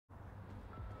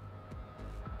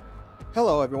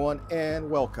Hello everyone and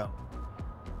welcome.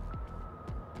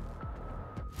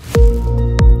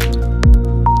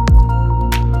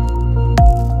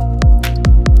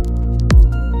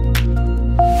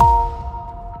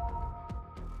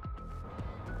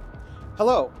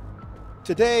 Hello.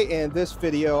 Today in this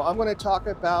video I'm going to talk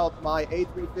about my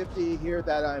A350 here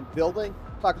that I'm building,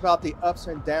 talk about the ups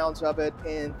and downs of it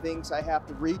and things I have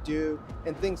to redo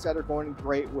and things that are going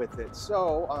great with it.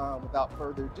 So without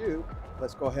further ado,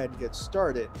 let's go ahead and get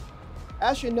started.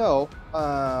 As you know,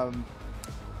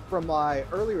 from my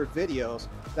earlier videos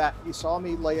that you saw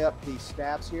me lay up the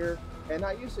STAVS here, and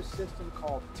I use a system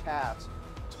called T.A.V.S,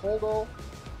 Total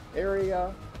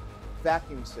Area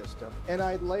Vacuum System, and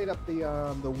I laid up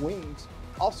the wings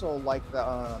also like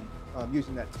the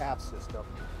using that T.A.V.S system.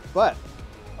 But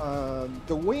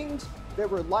the wings, they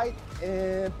were light,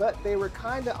 but they were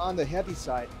kind of on the heavy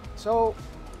side. So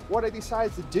what I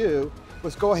decided to do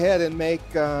was go ahead and make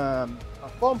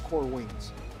foam core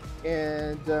wings.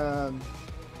 And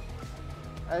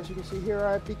as you can see here,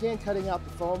 I began cutting out the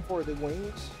foam for the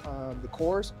wings, the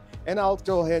cores, and I'll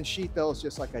go ahead and sheet those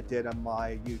just like I did on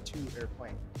my U2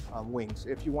 airplane wings.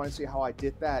 If you want to see how I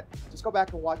did that, just go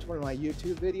back and watch one of my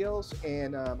YouTube videos,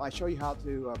 and I show you how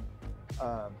to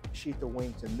sheet the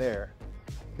wings in there.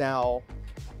 Now,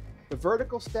 the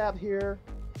vertical stab here,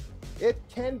 it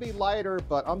can be lighter,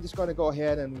 but I'm just going to go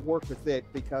ahead and work with it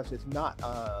because it's not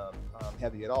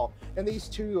heavy at all. And these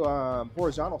two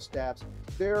horizontal stabs,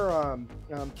 they're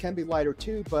can be lighter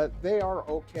too, but they are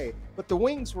okay. But the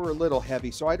wings were a little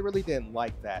heavy, so I really didn't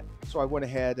like that. So I went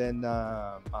ahead and,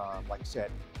 like I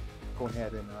said, go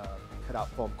ahead and cut out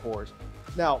foam cores.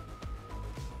 Now,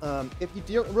 if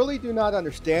you really do not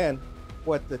understand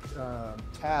what the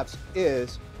T.A.V.S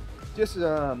is, just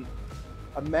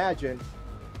imagine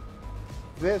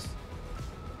this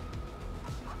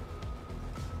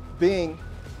being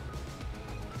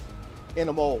in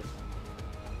a mold.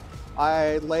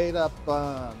 I laid up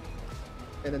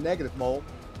in a negative mold.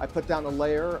 I put down a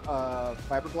layer of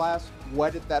fiberglass,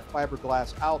 wetted that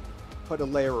fiberglass out, put a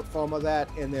layer of foam of that,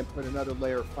 and then put another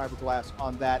layer of fiberglass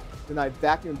on that. Then I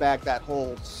vacuum bagged that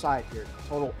whole side here,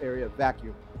 total area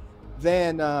vacuum.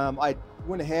 Then I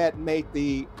went ahead and made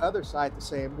the other side the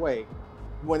same way.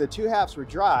 When the two halves were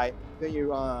dry, then you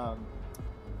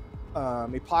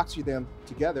epoxy them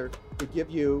together to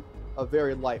give you a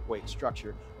very lightweight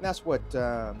structure. And that's what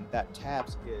that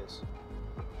T.A.V.S is.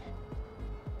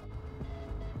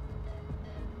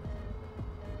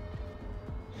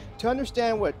 To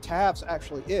understand what T.A.V.S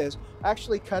actually is, I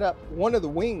actually cut up one of the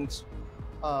wings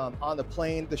on the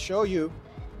plane to show you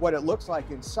what it looks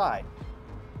like inside.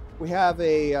 We have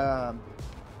the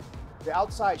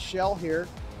outside shell here,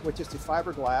 which is the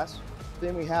fiberglass.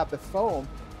 Then we have the foam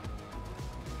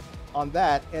on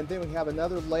that, and then we have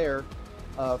another layer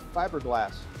of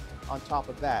fiberglass on top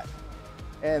of that.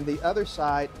 And the other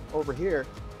side over here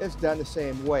is done the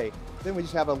same way. Then we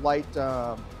just have a light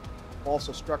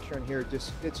balsa structure in here.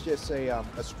 It's just a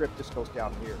strip just goes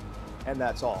down here, and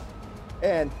that's all.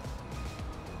 And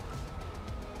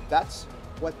that's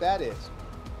what that is.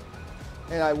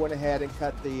 And I went ahead and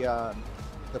cut the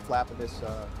flap of this,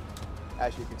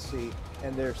 as you can see,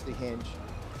 and there's the hinge.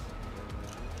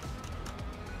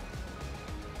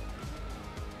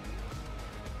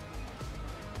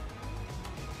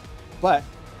 But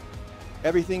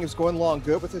everything is going along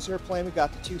good with this airplane. We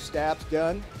got the two stabs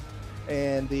done,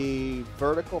 and the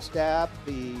vertical stab,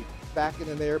 the back end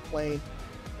of the airplane,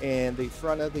 and the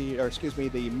front of the, or excuse me,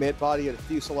 the mid body of the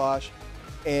fuselage,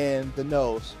 and the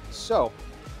nose. So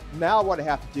now what I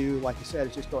have to do, like I said,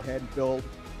 is just go ahead and build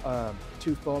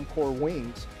two foam core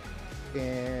wings.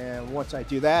 And once I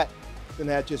do that, then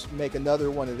I just make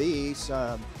another one of these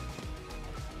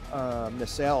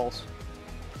nacelles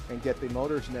and get the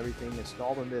motors and everything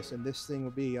installed in this, and this thing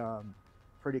will be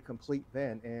pretty complete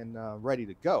then and ready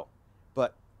to go.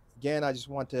 But again, I just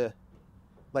want to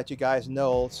let you guys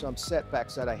know some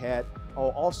setbacks that I had.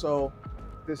 Oh, also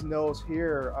this nose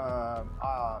here,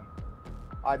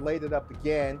 I laid it up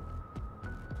again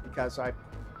because I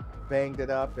banged it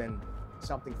up and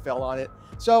something fell on it,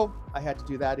 so I had to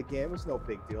do that again. It was no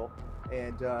big deal.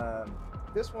 And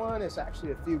this one is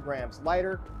actually a few grams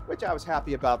lighter, which I was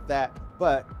happy about that,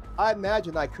 but I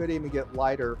imagine I could even get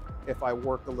lighter if I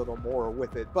worked a little more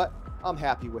with it, but I'm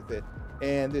happy with it.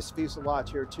 And this fuselage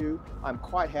here too, I'm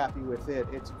quite happy with it.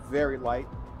 It's very light,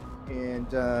 and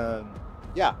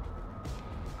yeah.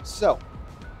 So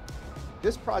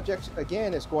this project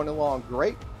again is going along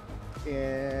great,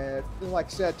 and like I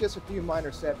said, just a few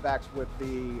minor setbacks with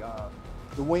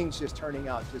the wings just turning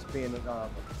out just being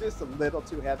just a little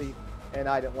too heavy, and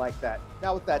I didn't like that.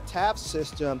 Now with that T.A.V.S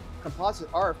system, composite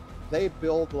ARF, they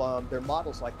build their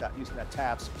models like that using that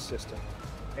T.A.V.S system,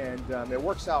 and it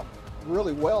works out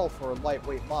really well for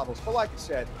lightweight models. But like I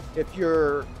said, if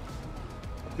you're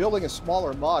building a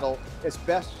smaller model, it's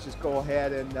best to just go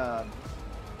ahead and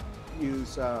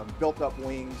use built-up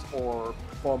wings or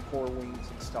foam core wings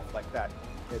and stuff like that.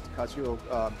 It's because you'll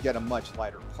get a much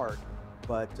lighter part.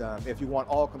 But if you want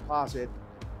all composite,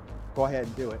 go ahead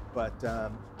and do it. But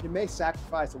you may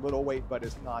sacrifice a little weight, but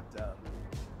it's not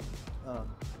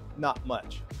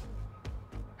much.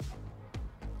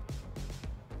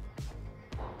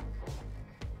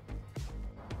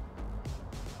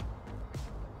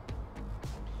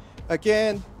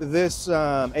 Again, this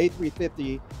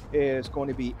A350 is going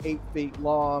to be 8 feet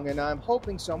long, and I'm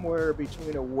hoping somewhere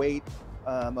between a weight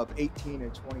of 18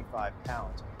 and 25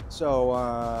 pounds.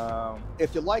 So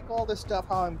if you like all this stuff,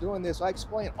 how I'm doing this, I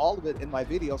explain all of it in my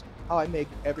videos, how I make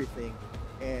everything.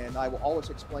 And I will always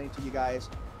explain to you guys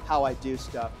how I do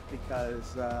stuff,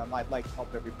 because I'd like to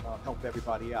help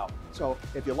everybody out. So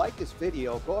if you like this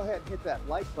video, go ahead and hit that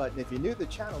like button. If you're new to the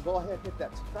channel, go ahead and hit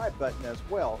that subscribe button as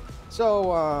well.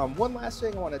 So one last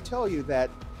thing I want to tell you, that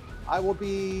I will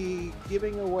be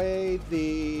giving away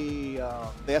the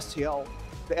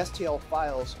STL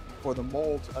files for the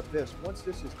molds of this once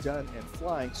this is done and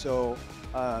flying. So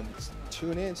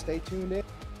tune in, stay tuned in.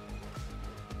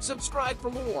 Subscribe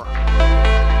for more.